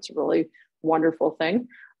do. It's a really wonderful thing.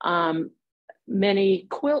 Many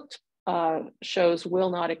quilt shows will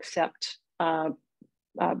not accept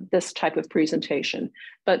this type of presentation,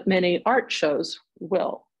 but many art shows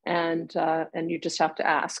will. And you just have to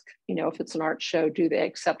ask, if it's an art show, do they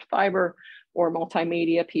accept fiber or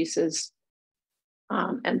multimedia pieces?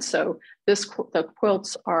 And so the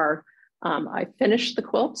quilts are, I finished the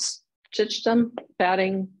quilts, stitched them,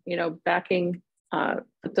 batting, backing,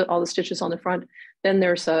 put all the stitches on the front. Then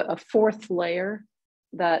there's a 4th layer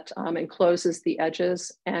that encloses the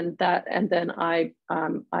edges, and then I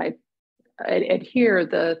adhere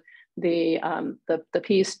the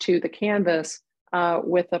piece to the canvas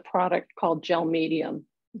with a product called gel medium.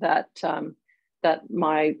 that that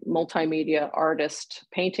my multimedia artist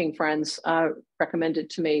painting friends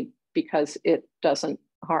recommended to me because it doesn't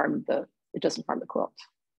harm the quilt.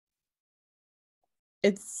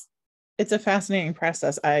 It's a fascinating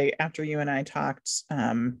process. After you and I talked,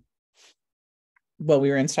 while we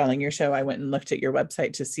were installing your show, I went and looked at your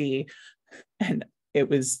website to see, and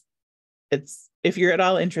if you're at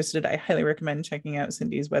all interested, I highly recommend checking out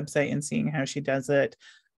Cindy's website and seeing how she does it.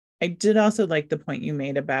 I did also like the point you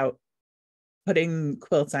made about putting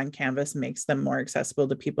quilts on canvas makes them more accessible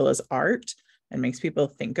to people as art and makes people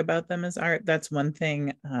think about them as art. That's one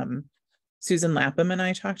thing Susan Lapham and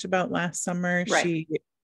I talked about last summer. Right.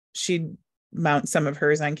 She mounts some of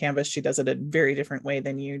hers on canvas. She does it a very different way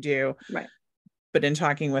than you do. Right. But in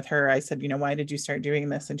talking with her, I said, why did you start doing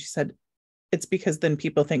this? And she said, it's because then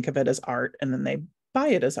people think of it as art and then they buy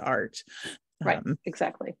it as art. Right,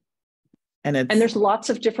 exactly. And there's lots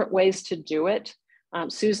of different ways to do it.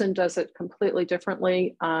 Susan does it completely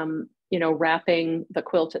differently, wrapping the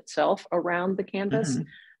quilt itself around the canvas.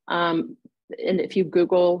 And if you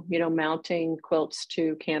Google, mounting quilts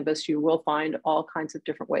to canvas, you will find all kinds of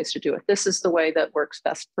different ways to do it. This is the way that works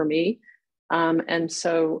best for me. And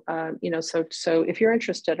so, so if you're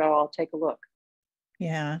interested at all, take a look.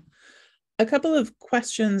 Yeah. A couple of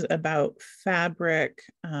questions about fabric.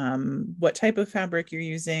 What type of fabric you're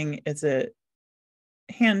using? Is it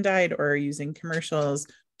hand dyed or are you using commercials?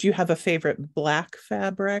 Do you have a favorite black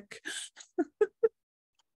fabric?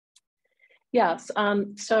 Yes.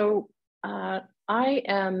 So I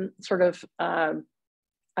am sort of,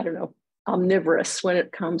 omnivorous when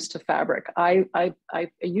it comes to fabric. I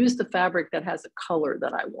use the fabric that has a color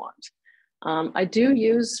that I want. I do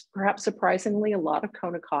use, perhaps surprisingly, a lot of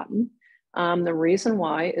Kona cotton. The reason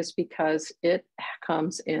why is because it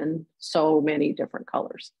comes in so many different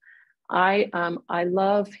colors. I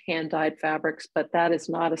love hand-dyed fabrics, but that is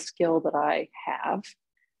not a skill that I have.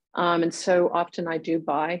 And so often I do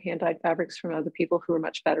buy hand-dyed fabrics from other people who are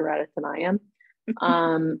much better at it than I am.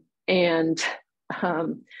 I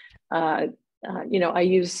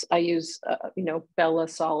use Bella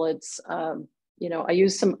solids. I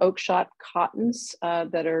use some oak shot cottons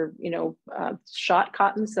that are, shot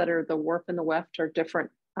cottons that are the warp and the weft are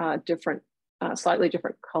different, slightly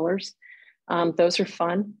different colors. Those are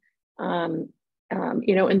fun. In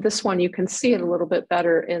this one, you can see it a little bit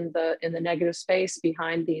better in the negative space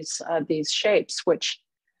behind these shapes, which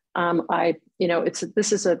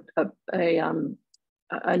this is a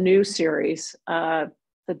new series.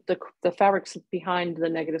 The fabrics behind the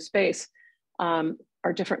negative space are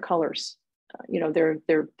different colors. They're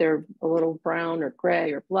a little brown or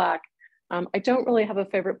gray or black. I don't really have a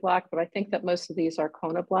favorite black, but I think that most of these are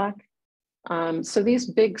Kona black. So these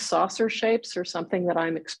big saucer shapes are something that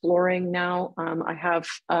I'm exploring now. I have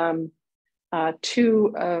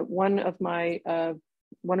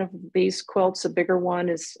one of these quilts, a bigger one,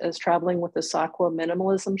 is traveling with the SAQA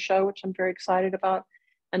minimalism show, which I'm very excited about.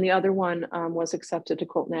 And the other one was accepted to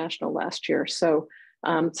Quilt National last year. So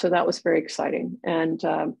that was very exciting. And,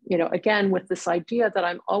 again, with this idea that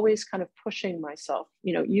I'm always kind of pushing myself,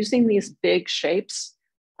 using these big shapes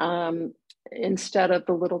instead of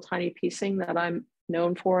the little tiny piecing that I'm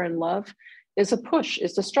known for and love is a push,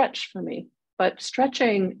 is a stretch for me. But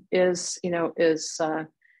stretching is important.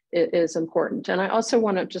 And I also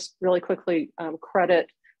want to just really quickly credit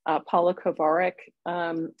Paula Kovarek,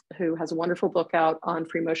 who has a wonderful book out on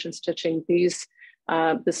free motion stitching. This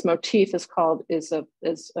motif is a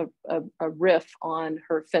riff on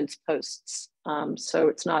her fence posts. So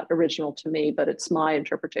it's not original to me, but it's my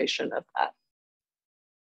interpretation of that.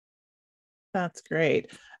 That's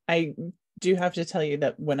great. I do have to tell you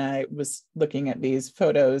that when I was looking at these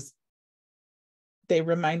photos, they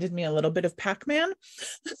reminded me a little bit of Pac-Man.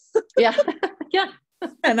 Yeah, yeah.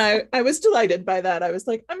 And I was delighted by that. I was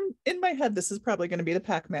like, I'm in my head, this is probably going to be the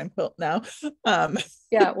Pac-Man quilt now.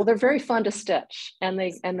 Yeah, well, they're very fun to stitch, and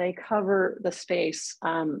they cover the space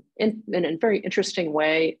in a very interesting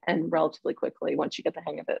way and relatively quickly once you get the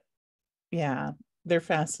hang of it. Yeah, they're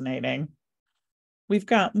fascinating. We've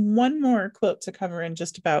got one more quilt to cover in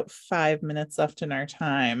just about 5 minutes left in our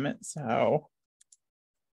time. So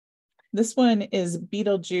this one is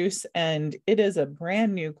Beetlejuice, and it is a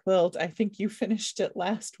brand new quilt. I think you finished it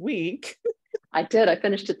last week. I did. I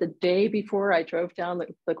finished it the day before I drove down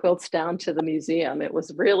the quilts down to the museum. It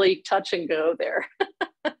was really touch and go there.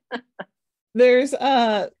 There's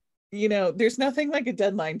there's nothing like a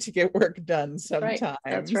deadline to get work done sometimes.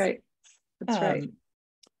 That's right. That's right.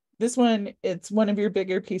 This one, it's one of your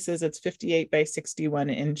bigger pieces. It's 58 by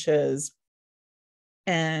 61 inches.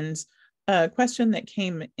 And a question that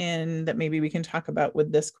came in that maybe we can talk about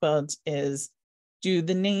with this quilt is do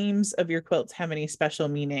the names of your quilts have any special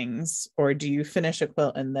meanings, or do you finish a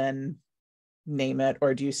quilt and then name it,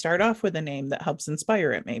 or do you start off with a name that helps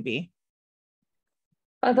inspire it maybe?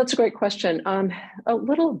 That's a great question. A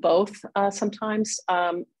little of both sometimes.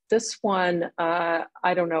 This one,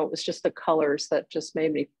 I don't know, it was just the colors that just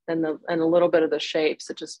made me, and a little bit of the shapes,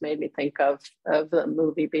 it just made me think of the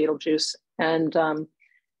movie Beetlejuice. And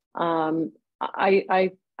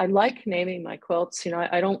I like naming my quilts. You know,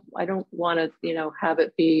 I don't want to, you know, have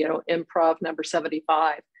it be, you know, improv number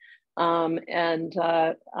 75.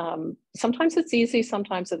 Sometimes it's easy,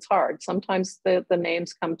 sometimes it's hard. Sometimes the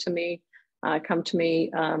names come to me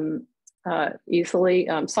easily.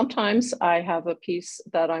 Sometimes I have a piece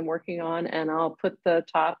that I'm working on and I'll put the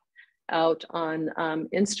top out on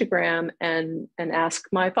Instagram and ask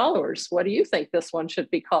my followers, what do you think this one should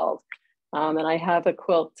be called? And I have a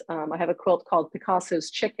quilt. I have a quilt called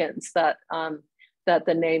Picasso's Chickens that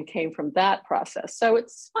the name came from that process. So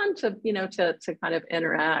it's fun to, you know, to kind of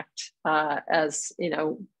interact as, you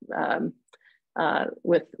know,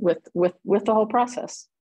 with the whole process.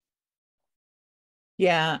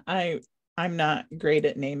 Yeah, I'm not great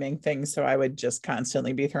at naming things, so I would just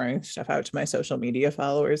constantly be throwing stuff out to my social media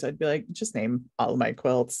followers. I'd be like, just name all of my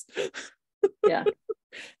quilts. Yeah.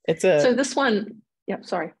 So this one, yeah,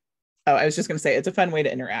 sorry. Oh, I was just going to say, it's a fun way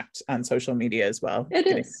to interact on social media as well. It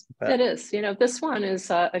is. It is. You know, this one is,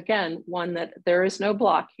 again, one that there is no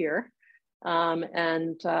block here.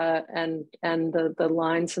 And the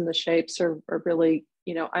lines and the shapes are really,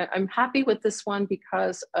 you know, I'm happy with this one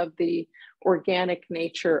because of the organic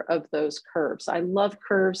nature of those curves. I love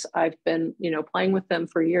curves. I've been, you know, playing with them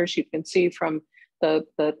for years. You can see from the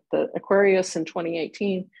Aquarius in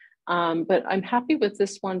 2018. But I'm happy with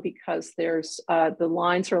this one because there's the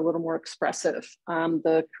lines are a little more expressive.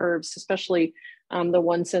 The curves, especially the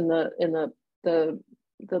ones in the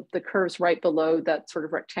curves right below that sort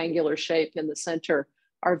of rectangular shape in the center,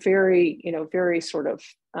 are very, you know, very sort of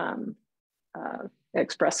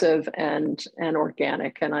expressive and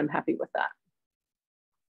organic, and I'm happy with that.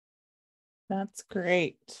 That's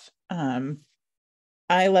great.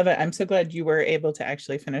 I love it. I'm so glad you were able to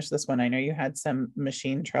actually finish this one. I know you had some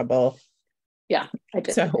machine trouble. Yeah, I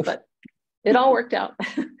did, but it all worked out.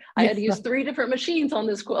 I had to use 3 different machines on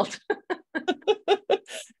this quilt.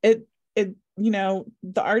 It, you know,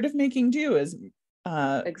 the art of making do is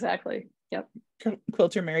exactly. Yep.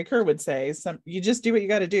 Quilter Mary Kerr would say, you just do what you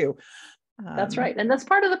got to do. That's right. And that's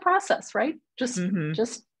part of the process, right? Just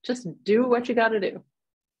do what you got to do.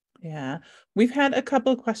 Yeah, we've had a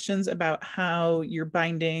couple of questions about how you're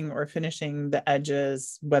binding or finishing the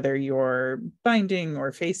edges, whether you're binding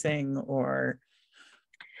or facing or.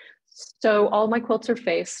 So all my quilts are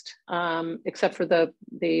faced, except for the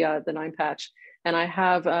 9-patch. And I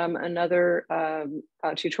have another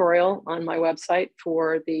tutorial on my website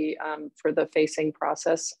for the facing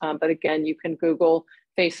process. But again, you can Google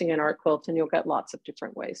facing an art quilt and you'll get lots of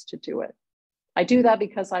different ways to do it. I do that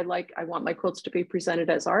because I want my quilts to be presented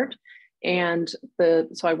as art. And so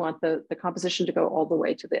I want the composition to go all the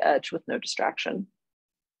way to the edge with no distraction.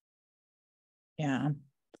 Yeah.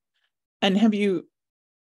 And have you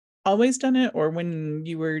always done it, or when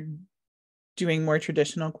you were doing more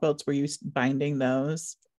traditional quilts, were you binding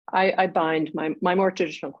those? I bind my more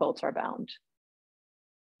traditional quilts are bound.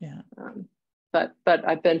 Yeah. But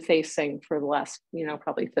I've been facing for the last, you know,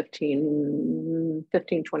 probably 15,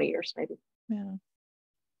 20 years, maybe. Yeah.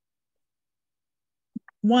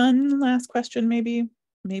 One last question, maybe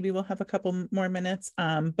we'll have a couple more minutes.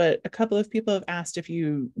 But a couple of people have asked if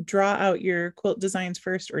you draw out your quilt designs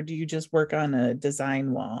first, or do you just work on a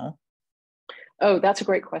design wall? Oh, that's a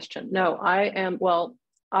great question. No, I am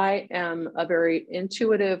a very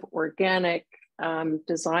intuitive, organic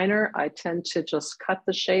designer. I tend to just cut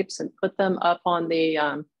the shapes and put them up on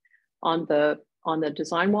the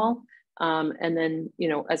design wall. And then, you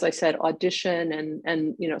know, as I said, audition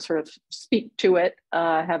and you know, sort of speak to it,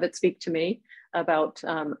 have it speak to me about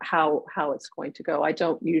how it's going to go. I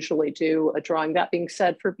don't usually do a drawing. That being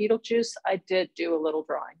said, for Beetlejuice, I did do a little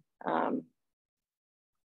drawing.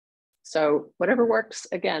 So whatever works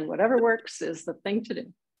is the thing to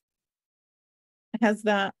do. Has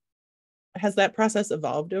that process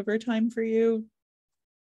evolved over time for you?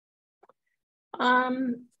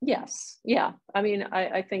 Yes. Yeah. I mean,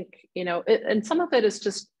 I think, you know, and some of it is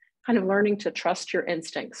just kind of learning to trust your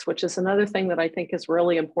instincts, which is another thing that I think is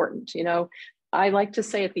really important. You know, I like to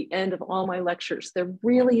say at the end of all my lectures, there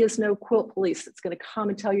really is no quilt police that's going to come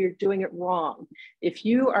and tell you you're doing it wrong. If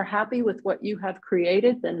you are happy with what you have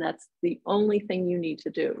created, then that's the only thing you need to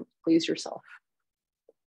do. Please yourself.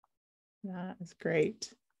 That is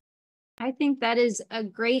great. I think that is a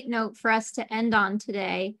great note for us to end on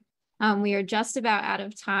today. We are just about out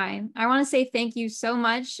of time. I want to say thank you so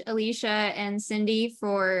much, Alicia and Cindy,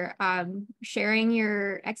 for sharing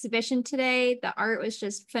your exhibition today. The art was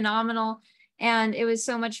just phenomenal, and it was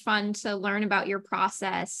so much fun to learn about your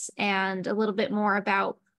process and a little bit more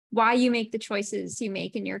about why you make the choices you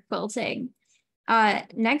make in your quilting.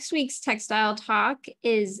 Next week's Textile Talk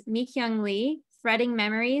is Mi-Kyung Lee, Threading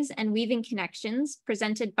Memories and Weaving Connections,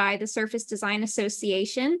 presented by the Surface Design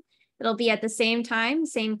Association. It'll be at the same time,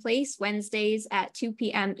 same place, Wednesdays at 2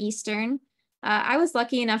 p.m. Eastern. I was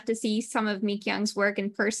lucky enough to see some of Mi-Kyung's work in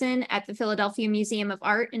person at the Philadelphia Museum of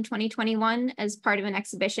Art in 2021 as part of an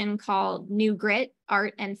exhibition called New Grit,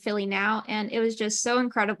 Art and Philly Now, and it was just so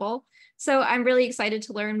incredible. So I'm really excited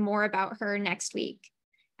to learn more about her next week.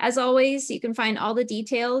 As always, you can find all the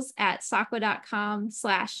details at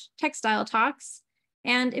SAQA.com/textile talks.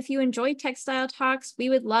 And if you enjoyed Textile Talks, we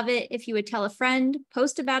would love it if you would tell a friend,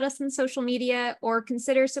 post about us on social media, or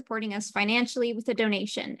consider supporting us financially with a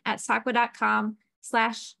donation at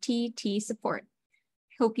SAQA.com/TT support.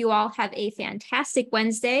 Hope you all have a fantastic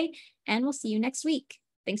Wednesday, and we'll see you next week.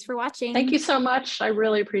 Thanks for watching. Thank you so much. I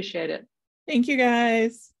really appreciate it. Thank you,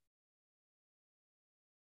 guys.